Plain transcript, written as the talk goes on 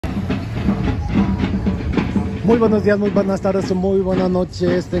Muy buenos días, muy buenas tardes o muy buenas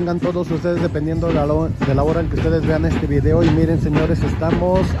noches tengan todos ustedes, dependiendo de la hora en que ustedes vean este video. Y miren, señores,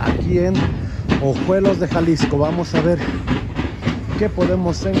 estamos aquí en Ojuelos de Jalisco. Vamos a ver qué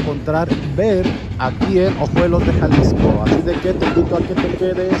podemos encontrar, ver aquí en Ojuelos de Jalisco. Así de que te invito a que te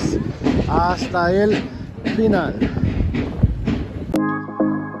quedes hasta el final.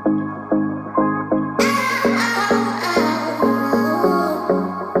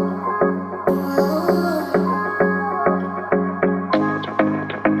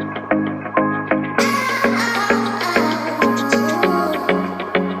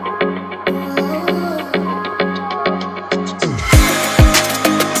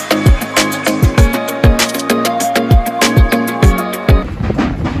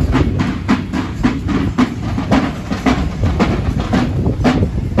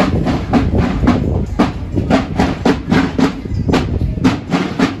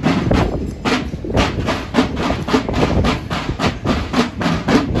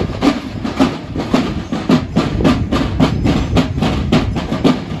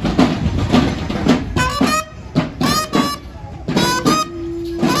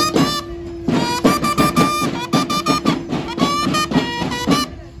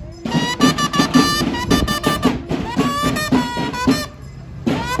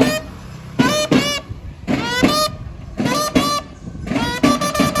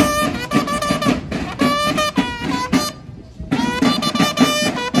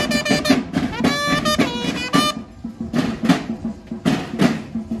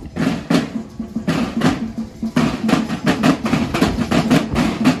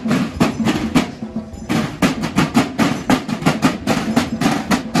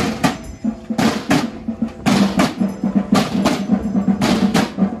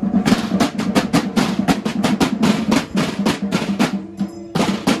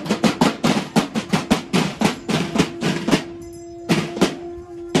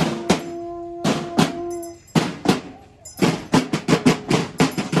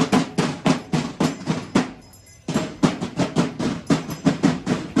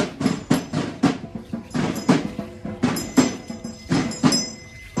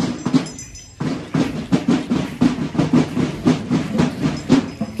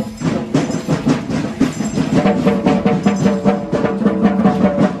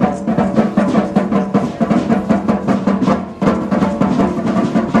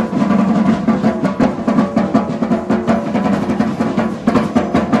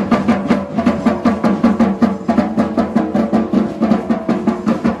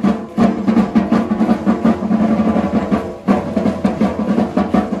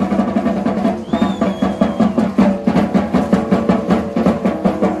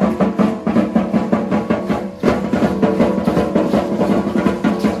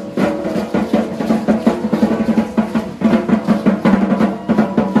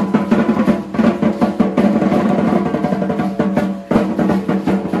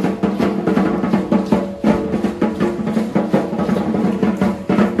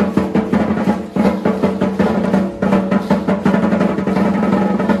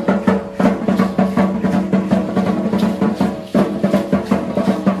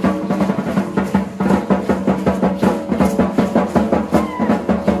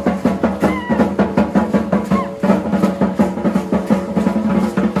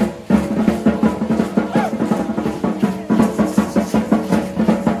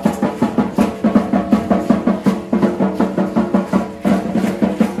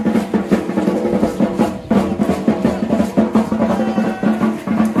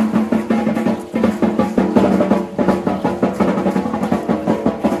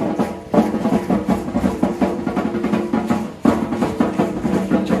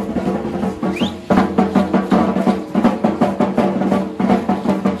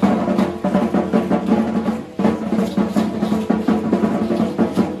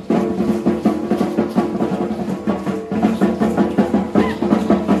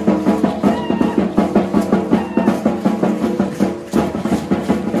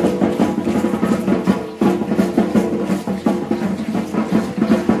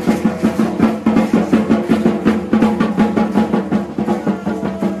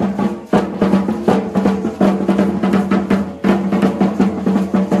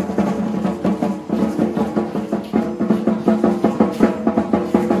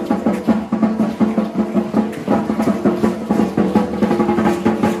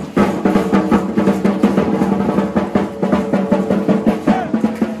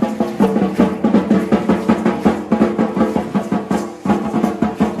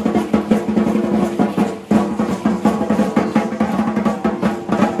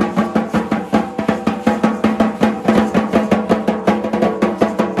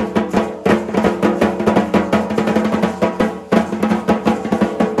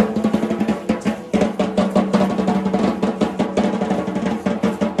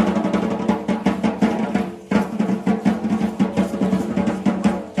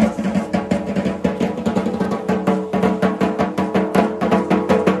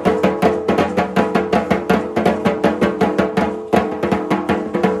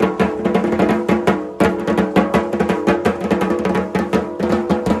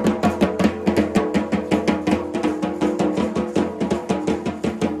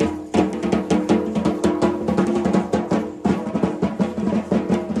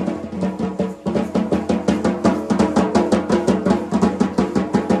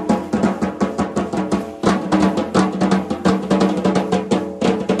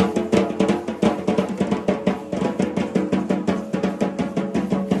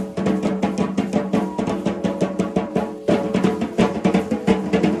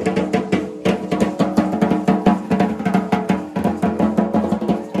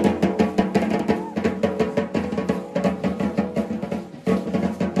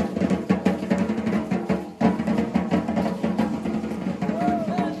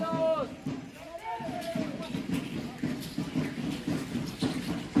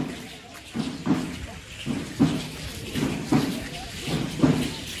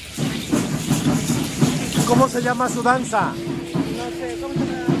 ¿Cómo se llama su danza? No sé, ¿cómo se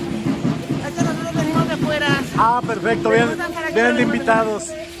llama? Es que nosotros venimos de fuera. Ah, perfecto, vienen de invitados.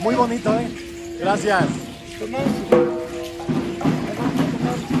 Muy bonito, ¿eh? Gracias.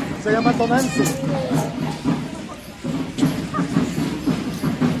 Se llama Tonanzi.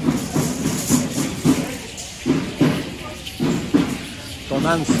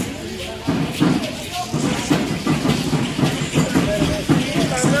 Tonanzi.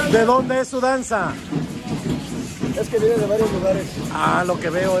 ¿De dónde es su danza? Es que viene de varios lugares. Ah, lo que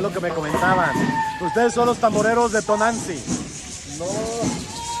veo, es lo que me comentaban. Ustedes son los tamboreros de Tonanzi. No.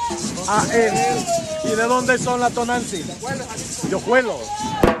 Ah, él. ¿Y de dónde son la Tonanzi? De Ojuelos.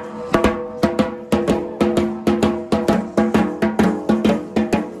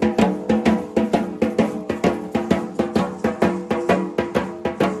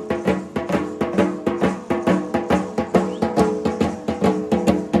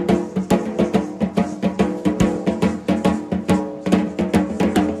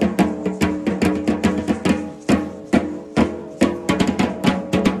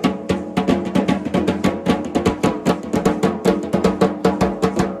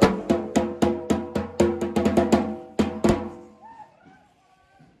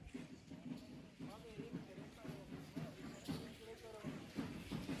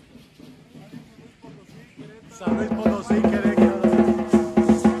 San Luis Potosí, Querétaro.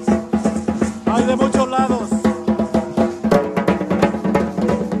 Hay de muchos lados.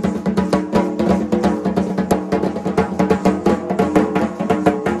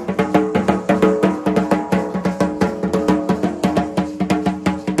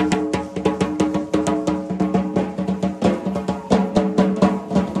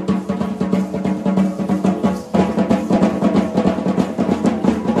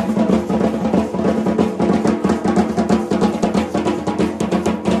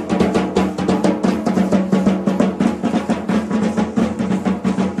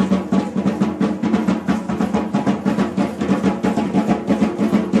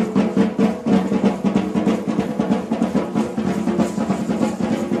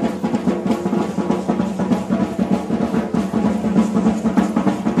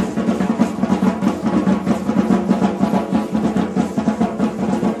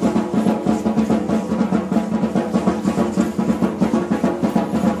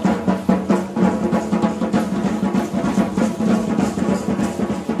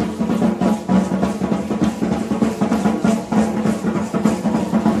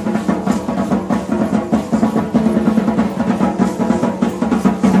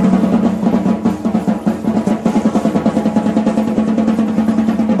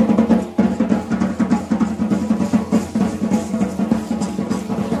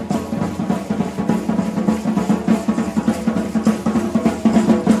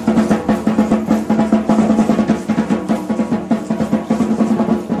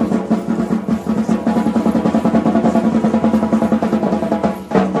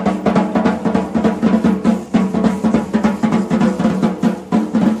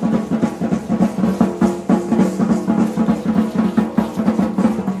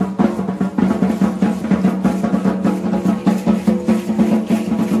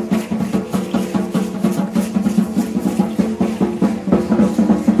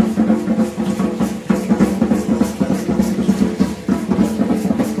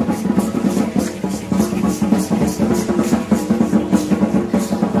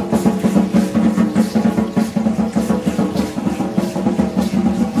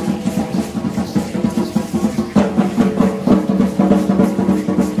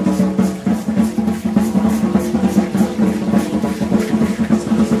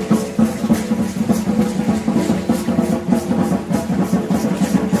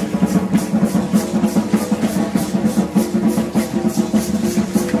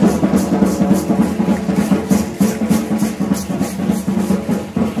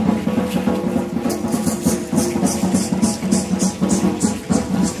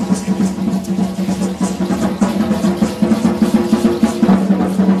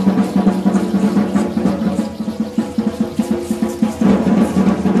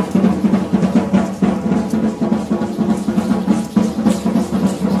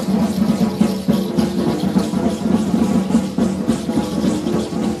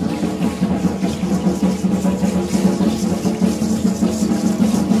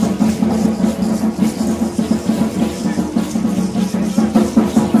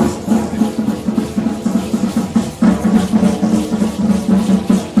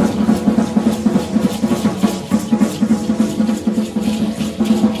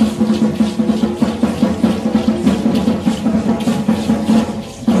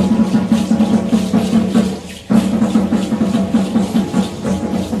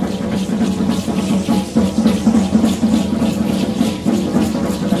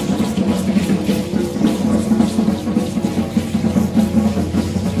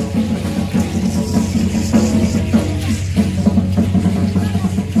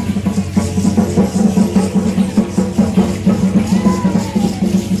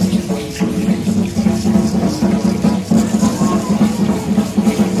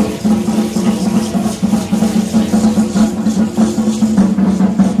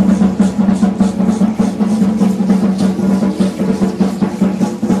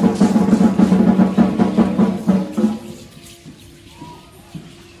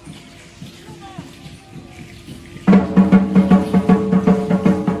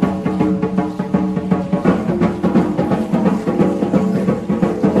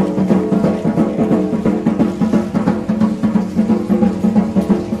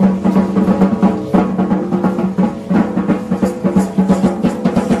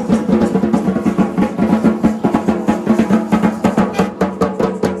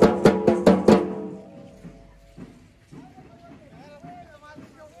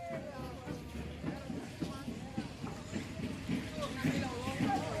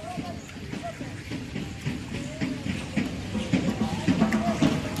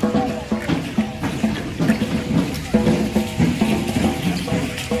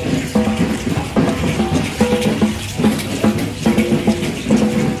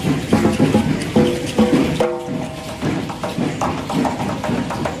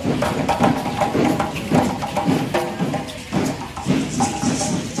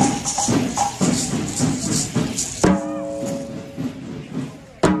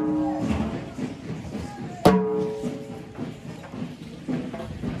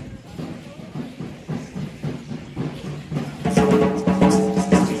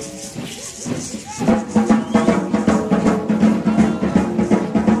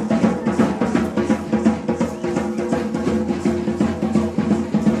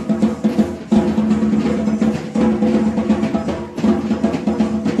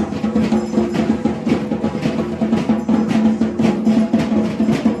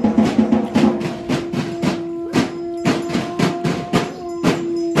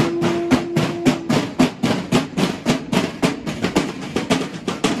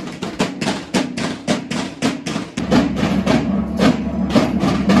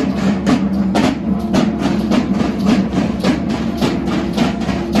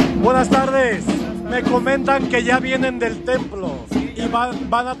 comentan que ya vienen del templo y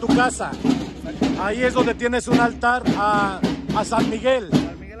van a tu casa. Ahí es donde tienes un altar a San Miguel.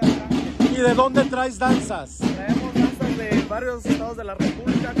 San Miguel Arcangel. ¿Y de dónde traes danzas? Traemos danzas de varios estados de la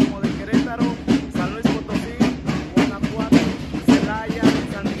República, como de Querétaro, San Luis Potosí, Guanajuato, Celaya,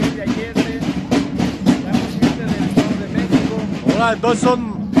 San Miguel de Allende. Traemos gente del estado de México. Ahora, entonces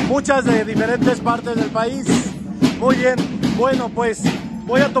son muchas de diferentes partes del país. Muy bien. Bueno, pues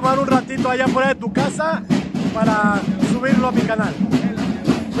voy a tomar un ratito allá fuera de tu casa para subirlo a mi canal.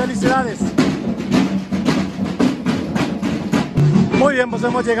 Felicidades. Muy bien, pues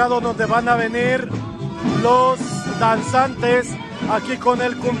hemos llegado donde van a venir los danzantes, aquí con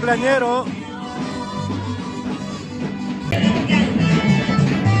el cumpleañero.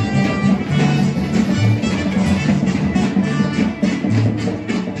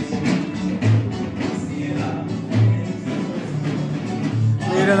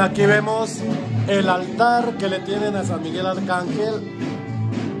 Miren, aquí vemos el altar que le tienen a San Miguel Arcángel.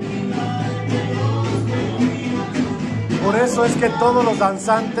 Por eso es que todos los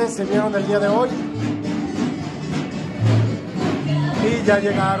danzantes se vieron el día de hoy. Y ya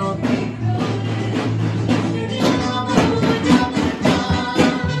llegaron.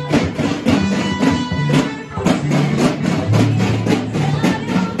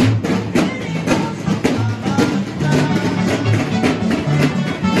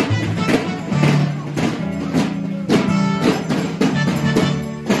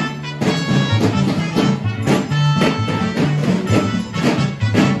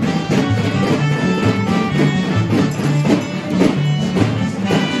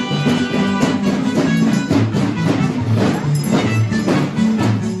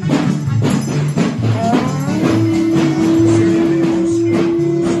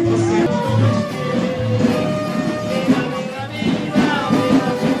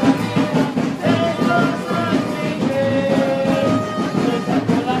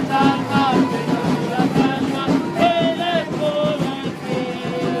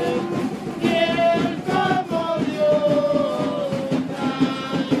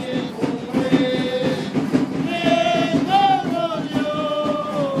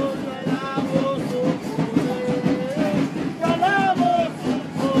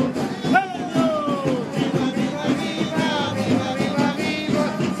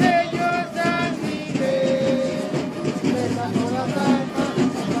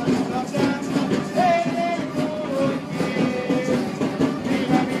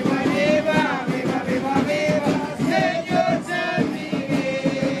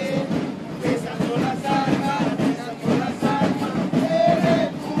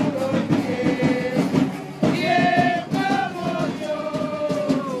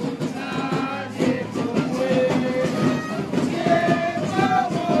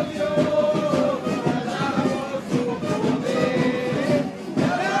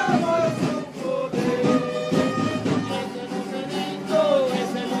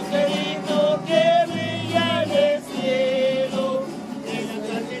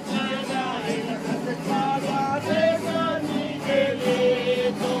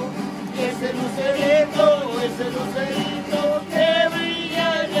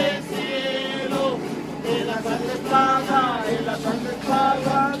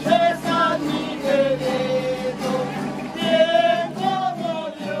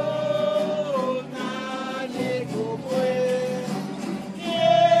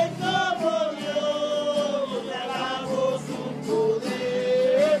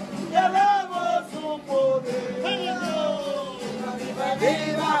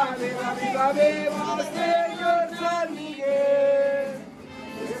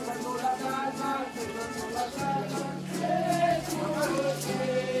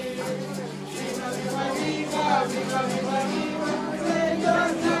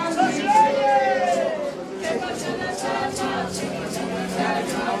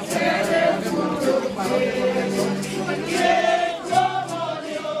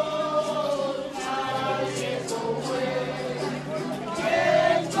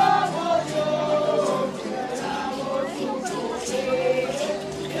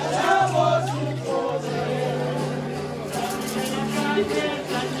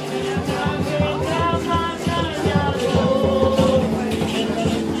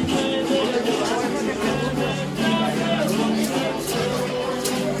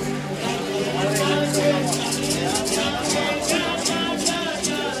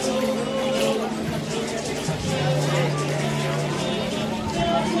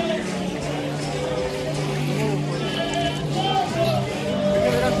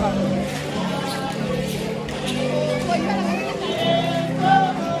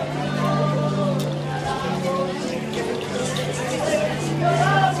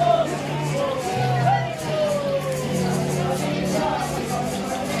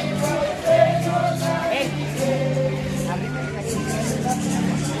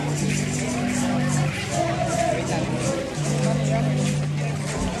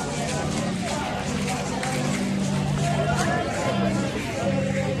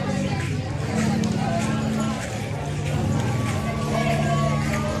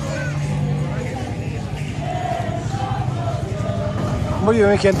 Muy bien,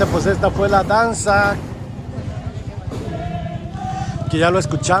 mi gente, pues esta fue la danza, que ya lo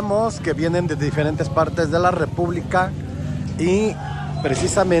escuchamos, que vienen de diferentes partes de la República y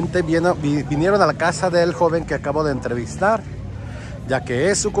precisamente vinieron a la casa del joven que acabo de entrevistar, ya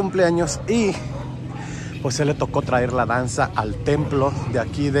que es su cumpleaños y pues se le tocó traer la danza al templo de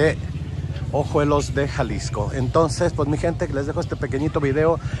aquí de Ojuelos de Jalisco. Entonces, pues mi gente, les dejo este pequeñito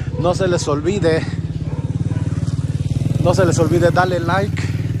video. No se les olvide darle like,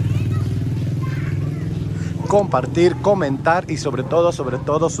 compartir, comentar y sobre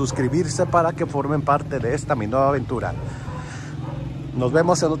todo suscribirse para que formen parte de esta mi nueva aventura. Nos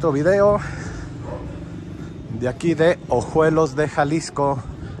vemos en otro video de aquí de Ojuelos de Jalisco.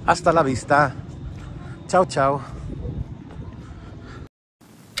 Hasta la vista. Chao, chao.